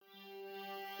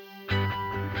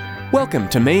Welcome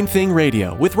to Main Thing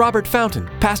Radio with Robert Fountain,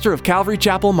 pastor of Calvary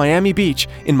Chapel, Miami Beach,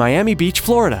 in Miami Beach,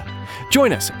 Florida.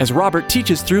 Join us as Robert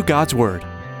teaches through God's Word.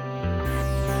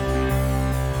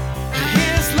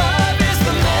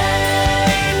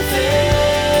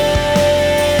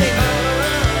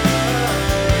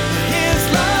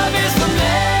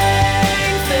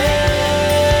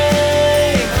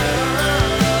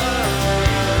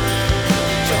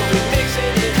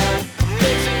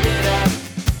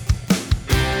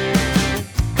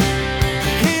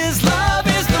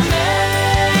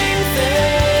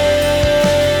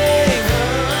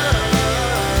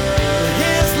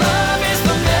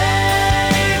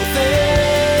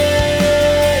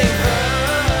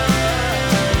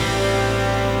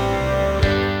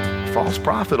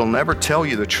 Prophet will never tell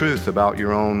you the truth about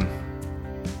your own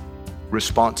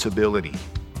responsibility,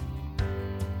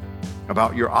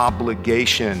 about your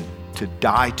obligation to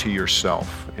die to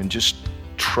yourself and just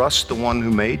trust the one who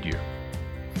made you.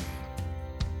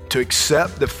 To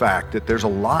accept the fact that there's a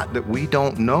lot that we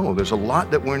don't know, there's a lot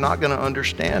that we're not going to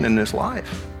understand in this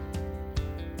life.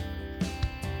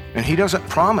 And he doesn't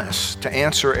promise to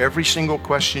answer every single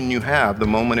question you have the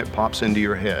moment it pops into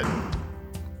your head.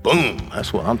 Boom,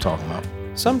 that's what I'm talking about.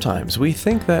 Sometimes we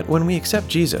think that when we accept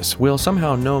Jesus, we'll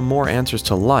somehow know more answers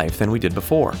to life than we did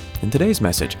before. In today's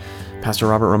message, Pastor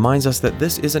Robert reminds us that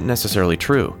this isn't necessarily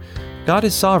true. God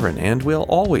is sovereign and will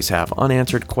always have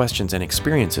unanswered questions and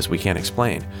experiences we can't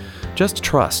explain. Just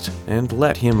trust and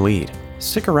let Him lead.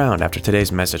 Stick around after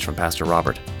today's message from Pastor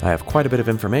Robert. I have quite a bit of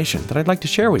information that I'd like to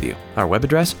share with you. Our web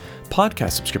address,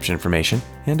 podcast subscription information,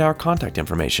 and our contact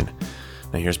information.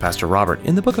 Now here's Pastor Robert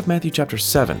in the book of Matthew chapter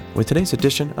 7 with today's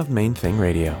edition of Main Thing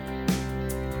Radio.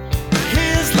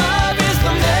 His love is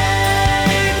the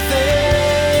main thing.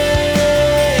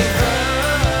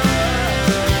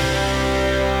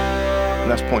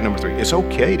 And that's point number 3. It's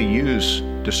okay to use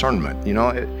discernment.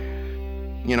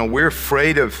 We're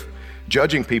afraid of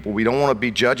judging people. We don't want to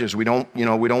be judges. We don't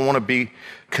want to be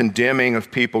condemning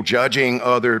of people, judging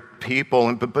other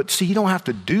people. But see, you don't have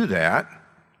to do that.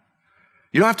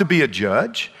 You don't have to be a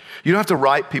judge. You don't have to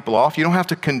write people off. You don't have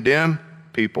to condemn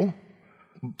people.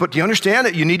 But do you understand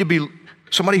that you need to be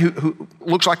somebody who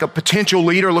looks like a potential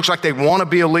leader, looks like they want to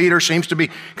be a leader, seems to be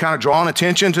kind of drawing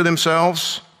attention to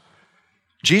themselves?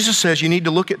 Jesus says you need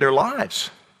to look at their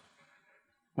lives.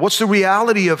 What's the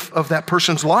reality of that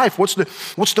person's life? What's the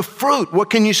fruit? What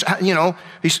can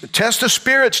test the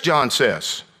spirits, John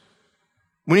says.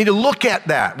 We need to look at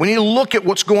that. We need to look at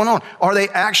what's going on. Are they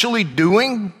actually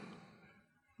doing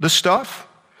the stuff?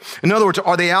 In other words,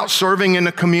 are they out serving in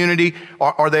the community?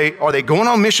 Are they going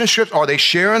on mission trips? Are they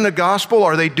sharing the gospel?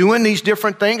 Are they doing these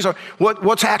different things? Or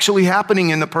what's actually happening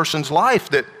in the person's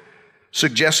life that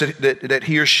suggests that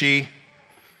he or she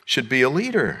should be a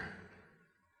leader?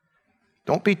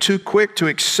 Don't be too quick to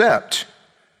accept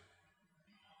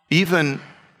even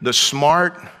the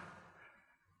smart,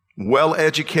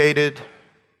 well-educated,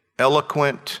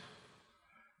 eloquent,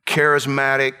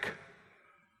 charismatic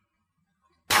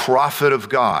prophet of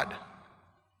God,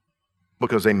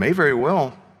 because they may very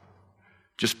well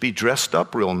just be dressed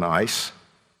up real nice,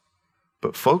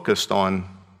 but focused on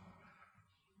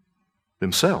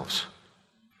themselves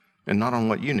and not on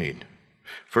what you need.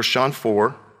 1 John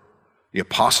 4, the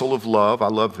apostle of love, I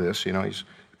love this, he's the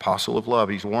apostle of love.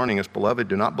 He's warning us, beloved,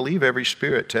 do not believe every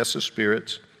spirit, test the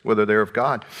spirits, whether they're of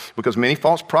God, because many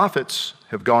false prophets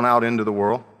have gone out into the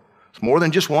world. It's more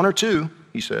than just one or two,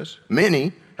 he says.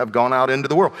 Many have gone out into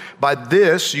the world. By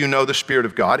this you know the Spirit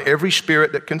of God. Every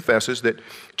spirit that confesses that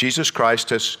Jesus Christ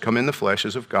has come in the flesh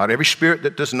is of God. Every spirit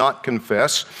that does not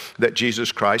confess that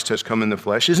Jesus Christ has come in the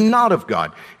flesh is not of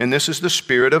God. And this is the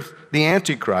spirit of the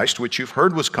Antichrist, which you've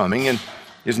heard was coming and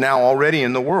is now already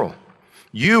in the world.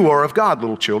 You are of God,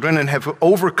 little children, and have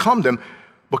overcome them,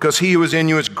 because he who is in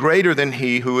you is greater than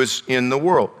he who is in the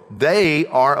world. They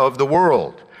are of the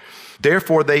world.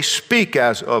 Therefore, they speak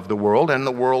as of the world, and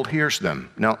the world hears them.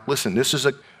 Now, listen, this is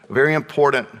a very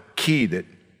important key that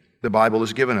the Bible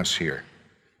has given us here.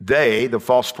 They, the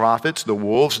false prophets, the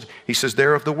wolves, he says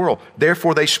they're of the world.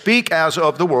 Therefore, they speak as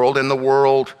of the world, and the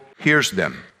world hears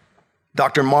them.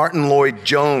 Dr. Martin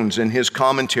Lloyd-Jones, in his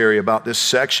commentary about this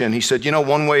section, he said,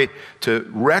 one way to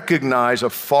recognize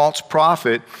a false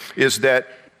prophet is that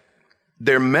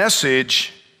their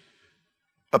message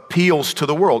appeals to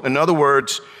the world. In other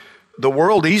words, the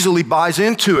world easily buys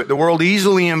into it. The world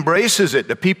easily embraces it.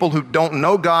 The people who don't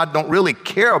know God, don't really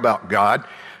care about God,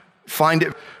 find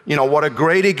it, what a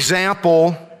great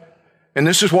example. And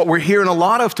this is what we're hearing a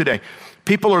lot of today.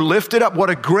 People are lifted up. What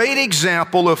a great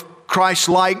example of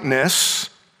Christ-likeness.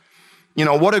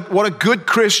 What a good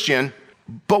Christian.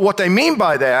 But what they mean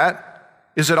by that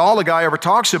is that all the guy ever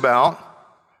talks about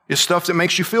is stuff that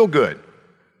makes you feel good.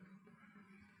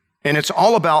 And it's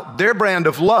all about their brand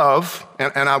of love,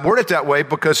 and I word it that way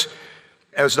because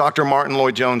as Dr. Martin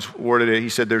Lloyd-Jones worded it, he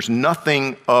said there's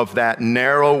nothing of that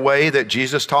narrow way that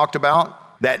Jesus talked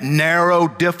about, that narrow,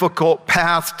 difficult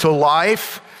path to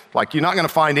life. Like, you're not going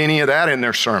to find any of that in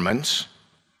their sermons.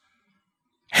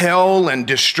 Hell and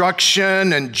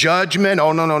destruction and judgment.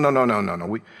 Oh, no.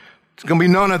 There's going to be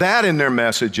none of that in their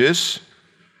messages.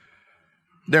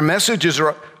 Their messages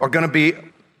are going to be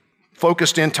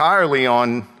focused entirely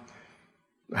on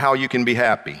how you can be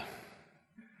happy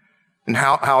and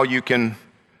how you can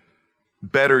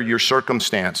better your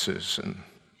circumstances and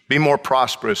be more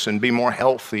prosperous and be more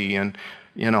healthy and,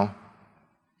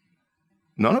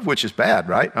 none of which is bad,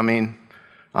 right? I mean,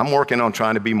 I'm working on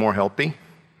trying to be more healthy,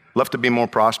 love to be more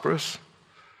prosperous,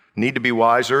 need to be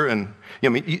wiser, and,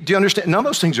 do you understand? None of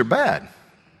those things are bad.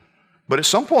 But at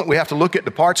some point, we have to look at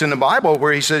the parts in the Bible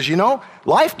where he says,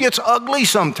 life gets ugly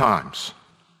sometimes.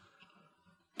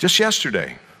 Just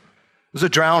yesterday, there's a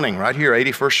drowning right here,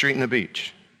 81st Street and the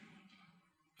beach.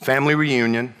 Family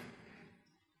reunion.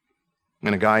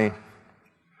 And a guy,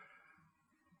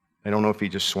 I don't know if he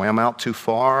just swam out too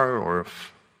far or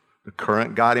if the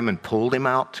current got him and pulled him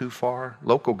out too far.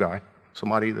 Local guy,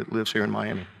 somebody that lives here in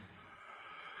Miami.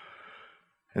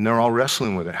 And they're all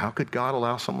wrestling with it. How could God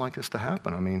allow something like this to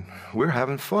happen? I mean, we're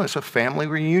having fun. It's a family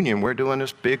reunion. We're doing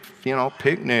this big,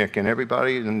 picnic and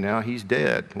everybody, and now he's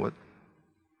dead. What?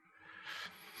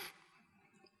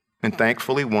 And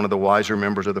thankfully, one of the wiser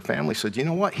members of the family said, you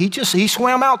know what? He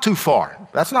swam out too far.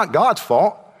 That's not God's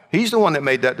fault. He's the one that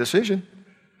made that decision.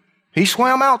 He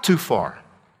swam out too far.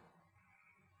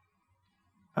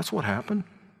 That's what happened.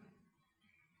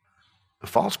 The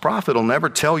false prophet will never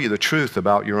tell you the truth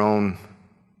about your own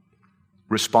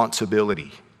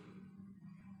responsibility,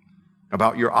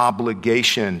 about your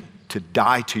obligation to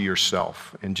die to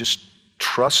yourself and just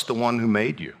trust the one who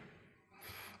made you.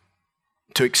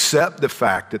 To accept the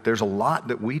fact that there's a lot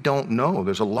that we don't know.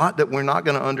 There's a lot that we're not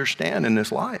going to understand in this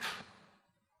life.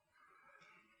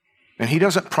 And he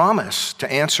doesn't promise to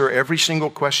answer every single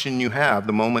question you have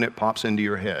the moment it pops into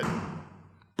your head.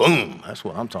 Boom, that's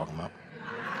what I'm talking about.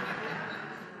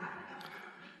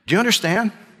 Do you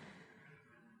understand?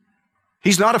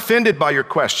 He's not offended by your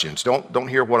questions. Don't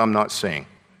hear what I'm not saying.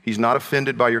 He's not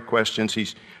offended by your questions.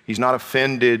 He's not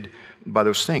offended by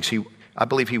those things. I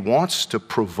believe he wants to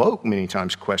provoke many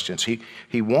times questions.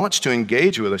 He wants to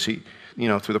engage with us.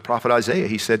 Through the prophet Isaiah,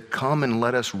 he said, "Come and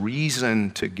let us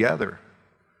reason together."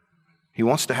 He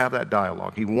wants to have that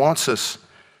dialogue. He wants us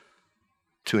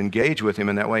to engage with him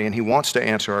in that way, and he wants to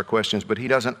answer our questions, but he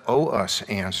doesn't owe us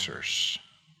answers.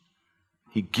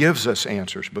 He gives us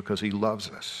answers because he loves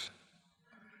us.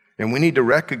 And we need to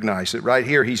recognize that right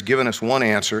here, he's given us one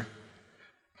answer.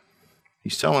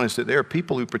 He's telling us that there are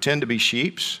people who pretend to be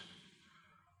sheeps,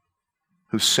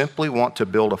 who simply want to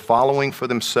build a following for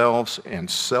themselves and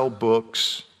sell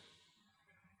books.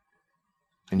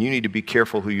 And you need to be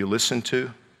careful who you listen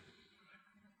to.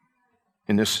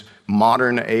 In this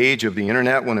modern age of the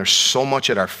internet, when there's so much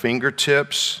at our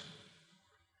fingertips,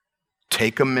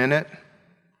 take a minute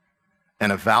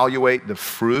and evaluate the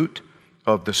fruit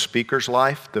of the speaker's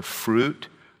life, the fruit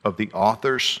of the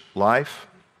author's life.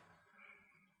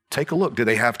 Take a look. Do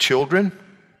they have children?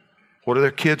 What are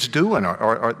their kids doing?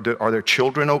 Are their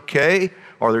children okay?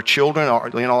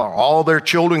 Are all their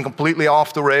children completely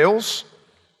off the rails?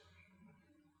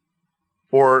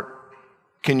 Or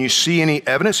can you see any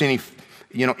evidence,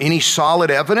 any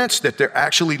solid evidence that they're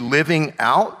actually living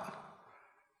out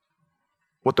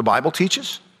what the Bible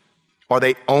teaches? Are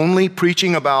they only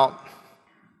preaching about,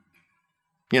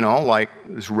 like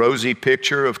this rosy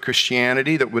picture of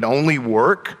Christianity that would only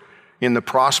work in the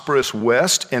prosperous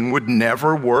West and would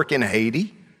never work in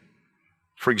Haiti,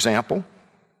 for example?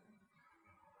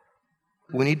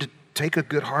 We need to take a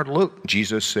good hard look,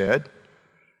 Jesus said,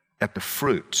 at the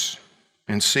fruits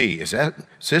and see, is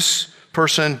this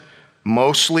person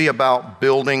mostly about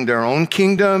building their own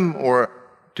kingdom, or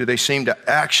do they seem to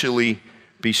actually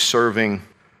be serving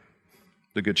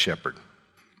the Good Shepherd?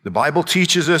 The Bible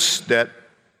teaches us that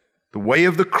the way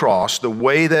of the cross, the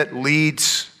way that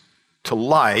leads to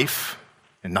life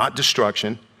and not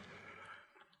destruction,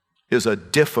 is a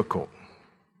difficult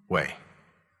way,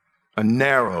 a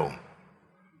narrow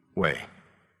way.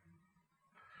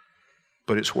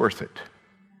 But it's worth it.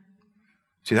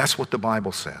 See, that's what the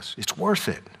Bible says. It's worth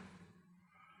it.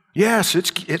 Yes,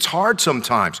 it's hard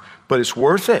sometimes, but it's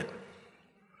worth it.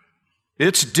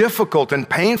 It's difficult and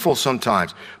painful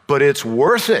sometimes, but it's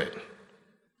worth it.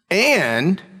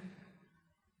 And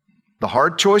the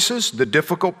hard choices, the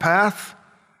difficult path,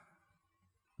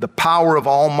 The power of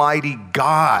Almighty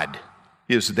God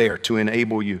is there to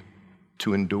enable you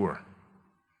to endure.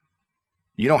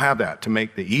 You don't have that to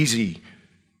make the easy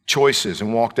choices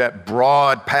and walk that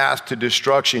broad path to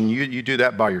destruction. You do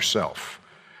that by yourself.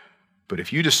 But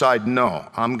if you decide, no,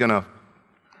 I'm gonna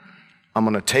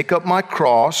take up my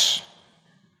cross,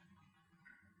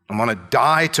 I'm gonna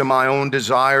die to my own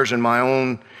desires and my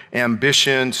own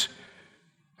ambitions,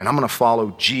 and I'm gonna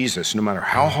follow Jesus no matter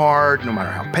how hard, no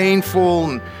matter how painful,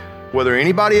 and whether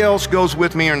anybody else goes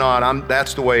with me or not,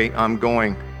 that's the way I'm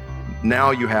going.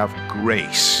 Now you have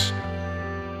grace.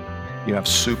 You have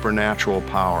supernatural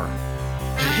power.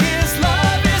 His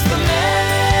love is the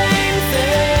main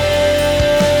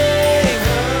thing.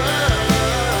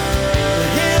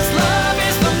 His love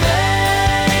is the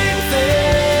main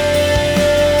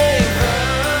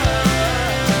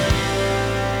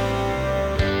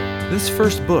thing. This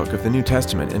first book of the New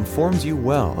Testament informs you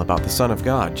well about the Son of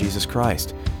God, Jesus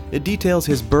Christ. It details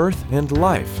his birth and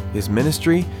life, his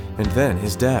ministry, and then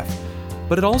his death.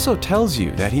 But it also tells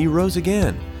you that he rose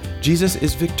again. Jesus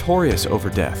is victorious over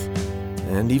death.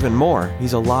 And even more,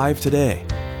 he's alive today.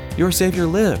 Your Savior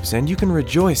lives, and you can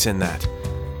rejoice in that.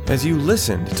 As you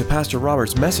listened to Pastor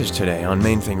Robert's message today on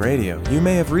Main Thing Radio, you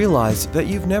may have realized that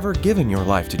you've never given your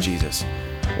life to Jesus.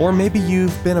 Or maybe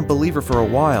you've been a believer for a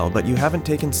while, but you haven't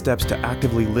taken steps to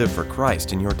actively live for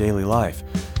Christ in your daily life.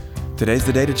 Today's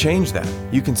the day to change that.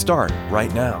 You can start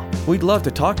right now. We'd love to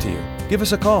talk to you. Give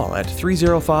us a call at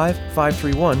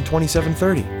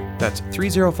 305-531-2730. That's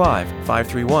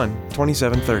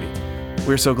 305-531-2730.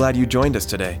 We're so glad you joined us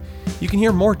today. You can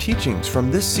hear more teachings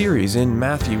from this series in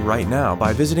Matthew right now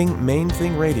by visiting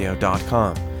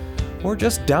mainthingradio.com. Or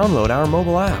just download our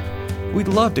mobile app. We'd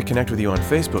love to connect with you on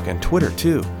Facebook and Twitter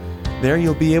too. There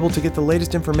you'll be able to get the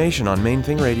latest information on Main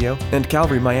Thing Radio and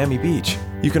Calvary Miami Beach.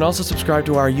 You can also subscribe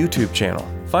to our YouTube channel.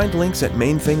 Find links at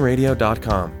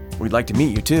mainthingradio.com. We'd like to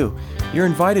meet you too. You're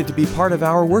invited to be part of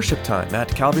our worship time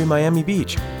at Calvary Miami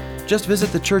Beach. Just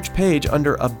visit the church page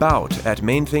under About at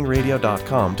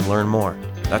mainthingradio.com to learn more.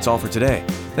 That's all for today.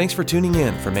 Thanks for tuning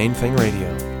in for Main Thing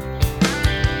Radio.